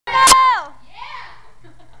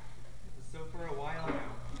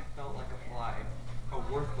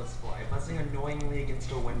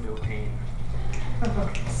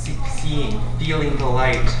seeing, feeling the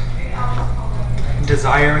light,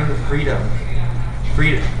 desiring the freedom,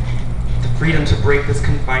 the freedom to break this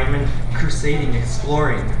confinement, crusading,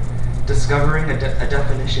 exploring, discovering a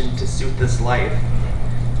definition to suit this life.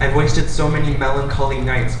 I've wasted so many melancholy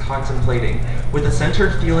nights contemplating, with a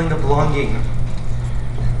centered feeling of longing,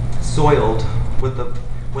 soiled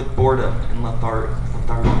with boredom and lethargy.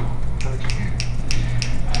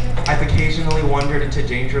 I've occasionally wandered into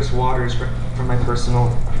dangerous waters from my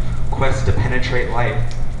personal quest to penetrate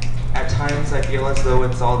life. At times I feel as though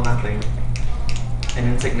it's all nothing,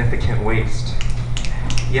 an insignificant waste.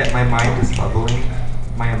 Yet my mind is bubbling,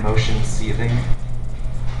 my emotions seething.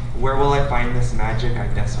 Where will I find this magic I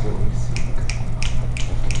desperately seek?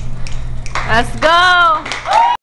 Let's go!